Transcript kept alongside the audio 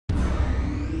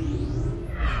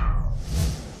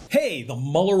Hey, the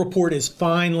Mueller report is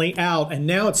finally out, and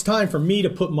now it's time for me to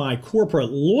put my corporate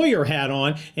lawyer hat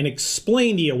on and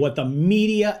explain to you what the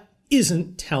media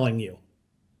isn't telling you.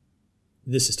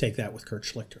 This is Take That with Kurt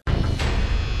Schlichter.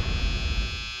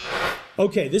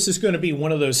 Okay, this is going to be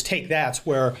one of those take that's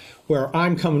where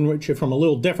I'm coming at you from a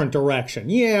little different direction.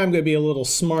 Yeah, I'm going to be a little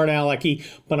smart alecky,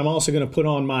 but I'm also going to put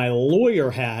on my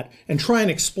lawyer hat and try and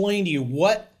explain to you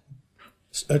what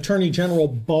Attorney General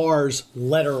Barr's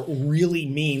letter really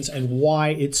means and why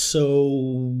it's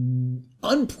so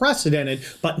unprecedented,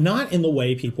 but not in the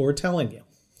way people are telling you.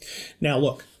 Now,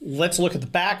 look, let's look at the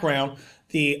background.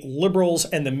 The liberals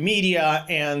and the media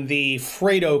and the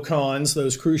Fredo cons,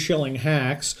 those cruise shilling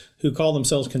hacks who call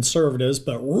themselves conservatives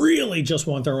but really just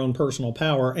want their own personal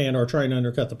power and are trying to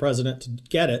undercut the president to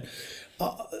get it,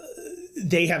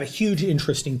 they have a huge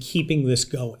interest in keeping this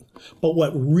going. But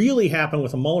what really happened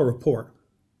with the Mueller report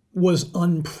was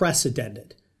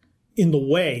unprecedented in the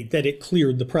way that it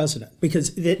cleared the president,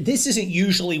 because this isn't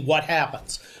usually what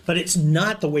happens, but it's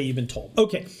not the way you've been told.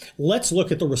 Okay, let's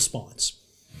look at the response.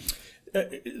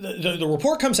 The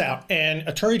report comes out and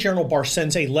Attorney General Barr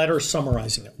sends a letter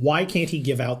summarizing it. Why can't he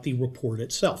give out the report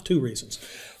itself? Two reasons.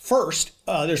 First,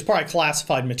 there's probably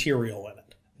classified material in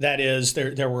it. That is,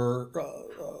 there were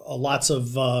lots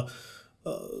of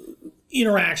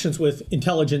interactions with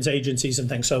intelligence agencies and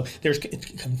things. So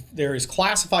there is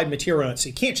classified material, so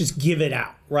you can't just give it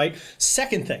out, right?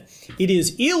 Second thing, it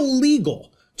is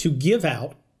illegal to give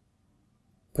out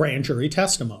grand jury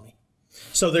testimony.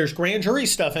 So there's grand jury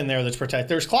stuff in there that's protected.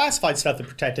 There's classified stuff that's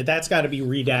protected. That's got to be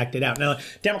redacted out. Now,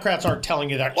 Democrats aren't telling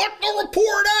you that. Let the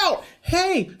report out.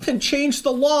 Hey, then change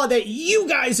the law that you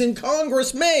guys in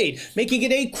Congress made, making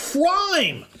it a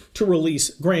crime to release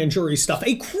grand jury stuff,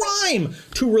 a crime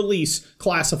to release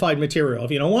classified material.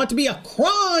 If you don't want it to be a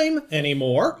crime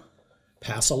anymore,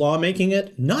 pass a law making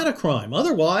it not a crime.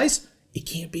 Otherwise, it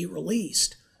can't be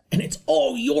released. And it's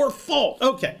all your fault.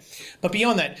 Okay. But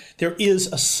beyond that, there is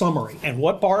a summary. And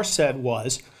what Barr said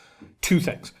was two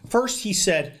things. First, he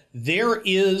said there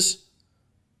is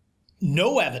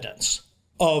no evidence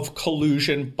of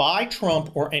collusion by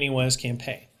Trump or anyone in his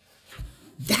campaign.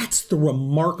 That's the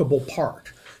remarkable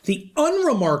part. The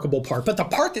unremarkable part, but the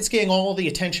part that's getting all the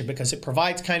attention because it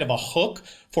provides kind of a hook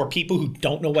for people who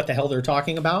don't know what the hell they're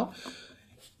talking about,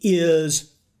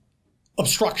 is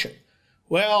obstruction.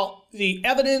 Well, the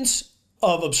evidence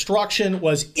of obstruction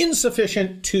was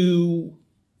insufficient to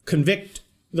convict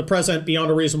the president beyond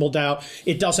a reasonable doubt.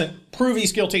 It doesn't prove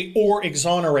he's guilty or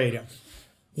exonerate him.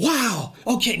 Wow.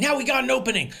 Okay, now we got an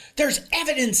opening. There's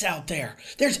evidence out there.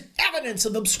 There's evidence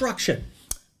of obstruction.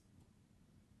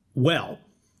 Well,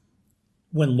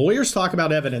 when lawyers talk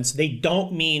about evidence, they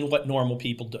don't mean what normal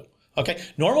people do. Okay?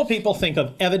 Normal people think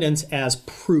of evidence as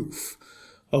proof.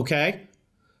 Okay?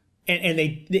 And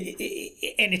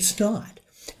it's not.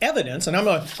 Evidence, and I'm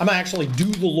gonna actually do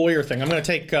the lawyer thing. I'm gonna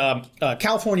take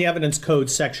California Evidence Code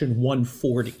section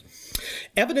 140.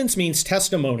 Evidence means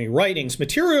testimony, writings,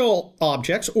 material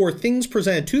objects, or things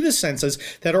presented to the senses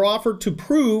that are offered to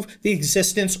prove the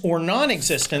existence or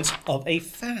non-existence of a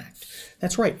fact.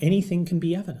 That's right, anything can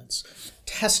be evidence.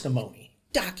 Testimony,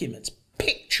 documents,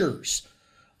 pictures,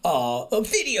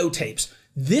 videotapes.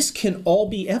 This can all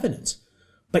be evidence.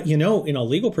 But you know, in a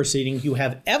legal proceeding, you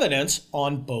have evidence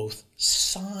on both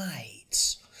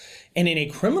sides. And in a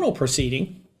criminal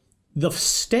proceeding, the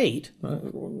state,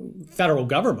 federal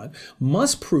government,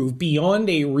 must prove beyond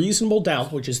a reasonable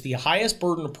doubt, which is the highest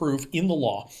burden of proof in the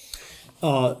law,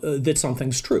 that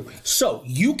something's true. So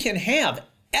you can have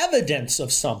evidence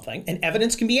of something, and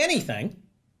evidence can be anything,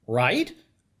 right?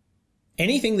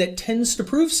 Anything that tends to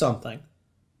prove something.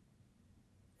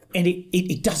 And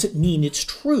it doesn't mean it's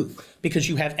true because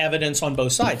you have evidence on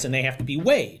both sides and they have to be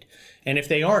weighed. And if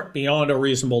they aren't beyond a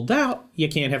reasonable doubt, you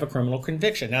can't have a criminal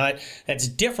conviction. Now, that's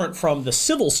different from the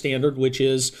civil standard, which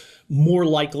is more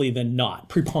likely than not,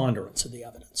 preponderance of the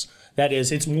evidence. That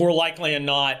is, it's more likely than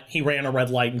not he ran a red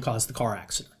light and caused the car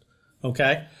accident.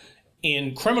 Okay?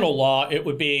 In criminal law, it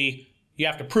would be you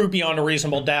have to prove beyond a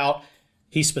reasonable doubt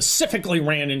he specifically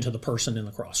ran into the person in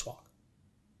the crosswalk.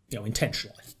 You know,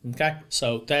 intentionally. Okay,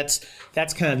 so that's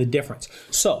kind of the difference.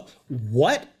 So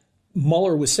what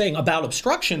Mueller was saying about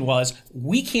obstruction was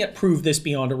we can't prove this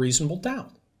beyond a reasonable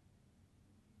doubt.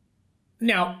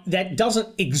 Now, that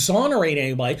doesn't exonerate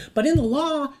anybody, but in the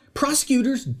law,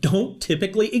 prosecutors don't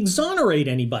typically exonerate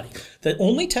anybody. The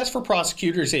only test for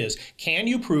prosecutors is, can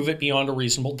you prove it beyond a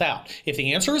reasonable doubt? If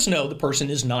the answer is no, the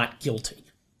person is not guilty.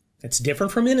 That's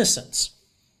different from innocence.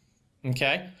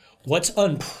 Okay? What's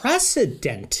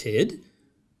unprecedented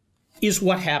is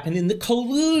what happened in the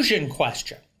collusion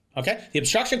question. Okay? The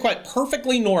obstruction quite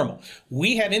perfectly normal.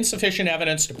 We have insufficient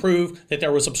evidence to prove that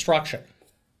there was obstruction.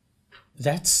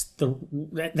 That's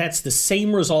the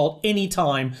same result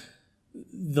anytime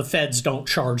the feds don't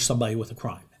charge somebody with a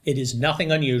crime. It is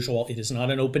nothing unusual. It is not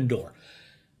an open door.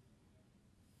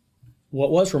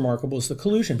 What was remarkable is the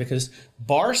collusion, because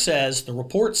Barr says, the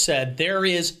report said, there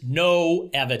is no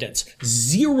evidence,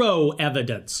 zero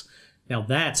evidence. Now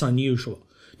that's unusual.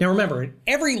 Now remember, in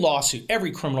every lawsuit,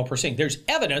 every criminal proceeding, there's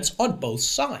evidence on both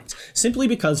sides. Simply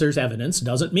because there's evidence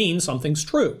doesn't mean something's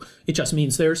true. It just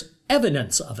means there's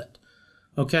evidence of it.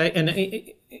 Okay, and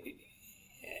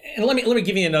let me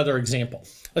give you another example.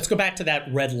 Let's go back to that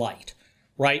red light,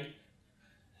 right?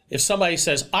 If somebody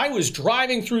says, I was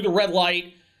driving through the red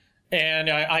light and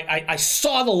I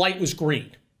saw the light was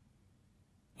green,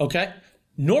 okay?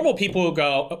 Normal people will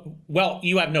go, well,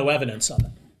 you have no evidence of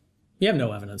it. You have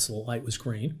no evidence the light was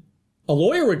green. A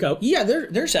lawyer would go, yeah,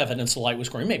 there's evidence the light was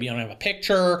green. Maybe you don't have a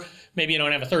picture, maybe you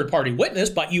don't have a third-party witness,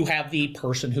 but you have the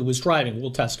person who was driving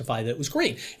will testify that it was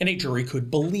green. And a jury could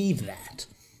believe that,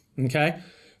 okay?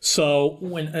 So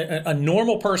when a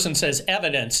normal person says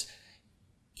evidence,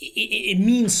 it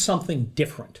means something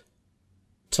different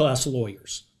to us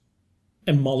lawyers.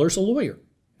 And Mueller's a lawyer,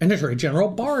 and Attorney General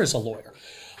Barr is a lawyer.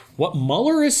 What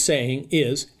Mueller is saying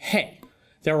is, hey,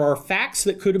 there are facts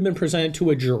that could have been presented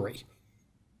to a jury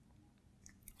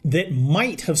that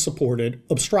might have supported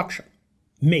obstruction.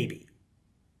 Maybe.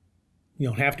 You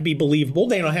don't have to be believable.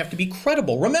 They don't have to be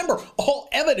credible. Remember, all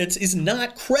evidence is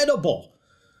not credible.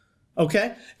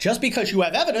 Okay? Just because you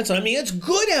have evidence, I mean, it's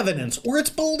good evidence or it's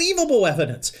believable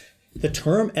evidence. The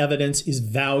term evidence is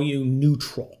value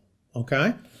neutral.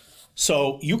 Okay?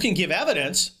 So you can give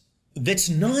evidence that's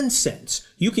nonsense.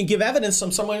 You can give evidence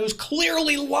from someone who's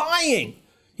clearly lying.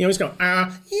 You know, he's going,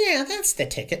 yeah, that's the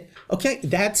ticket. Okay,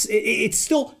 it's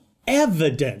still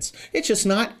evidence. It's just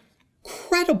not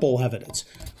credible evidence.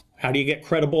 How do you get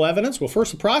credible evidence? Well,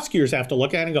 first the prosecutors have to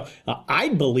look at it and go, I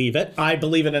believe it. I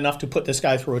believe it enough to put this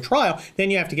guy through a trial.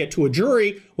 Then you have to get to a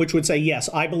jury, which would say, yes,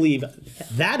 I believe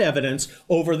that evidence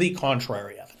over the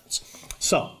contrary evidence.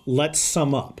 So let's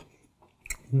sum up.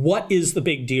 What is the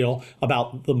big deal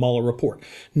about the Mueller report?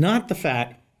 Not the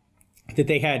fact that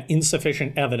they had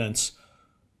insufficient evidence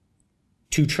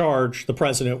to charge the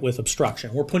president with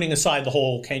obstruction. We're putting aside the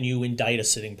whole, can you indict a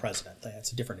sitting president thing?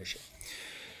 That's a different issue.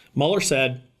 Mueller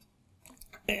said,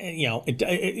 I'm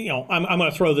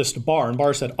going to throw this to Barr. And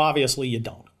Barr said, obviously you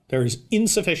don't. There is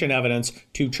insufficient evidence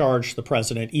to charge the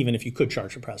president, even if you could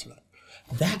charge the president.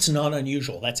 That's not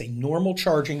unusual. That's a normal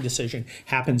charging decision.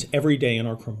 Happens every day in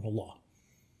our criminal law.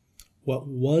 What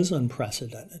was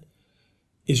unprecedented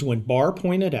is when Barr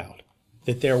pointed out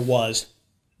that there was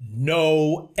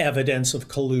no evidence of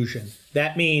collusion.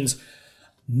 That means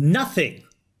nothing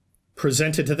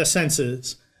presented to the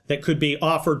senses that could be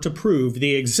offered to prove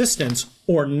the existence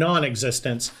or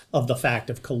non-existence of the fact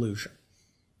of collusion.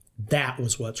 That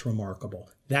was what's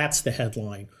remarkable. That's the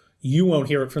headline. You won't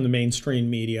hear it from the mainstream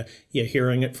media. You're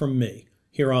hearing it from me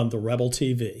here on the Rebel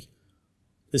TV.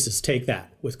 This is Take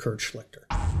That with Kurt Schlichter.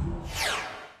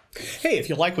 Hey, if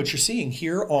you like what you're seeing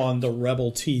here on the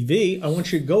Rebel TV, I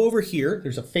want you to go over here.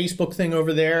 There's a Facebook thing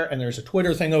over there, and there's a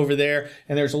Twitter thing over there,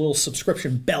 and there's a little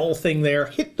subscription bell thing there.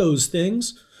 Hit those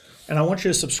things, and I want you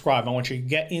to subscribe. I want you to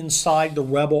get inside the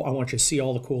Rebel. I want you to see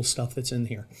all the cool stuff that's in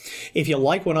here. If you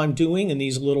like what I'm doing in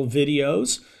these little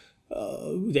videos,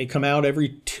 they come out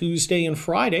every Tuesday and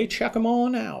Friday. Check them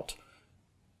on out.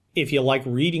 If you like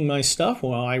reading my stuff,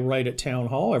 well, I write at Town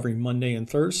Hall every Monday and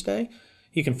Thursday.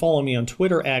 You can follow me on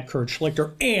Twitter at Kurt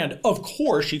Schlichter. And, of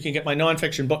course, you can get my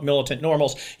nonfiction book, Militant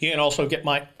Normals. You can also get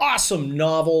my awesome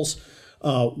novels,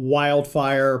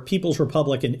 Wildfire, People's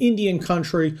Republic, and Indian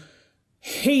Country,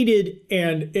 hated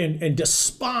and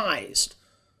despised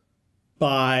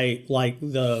by, like,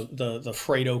 the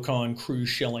Fredo-Con cruise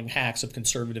shilling hacks of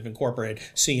Conservative Incorporated,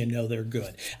 so you know they're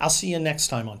good. I'll see you next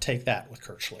time on Take That with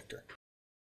Kurt Schlichter.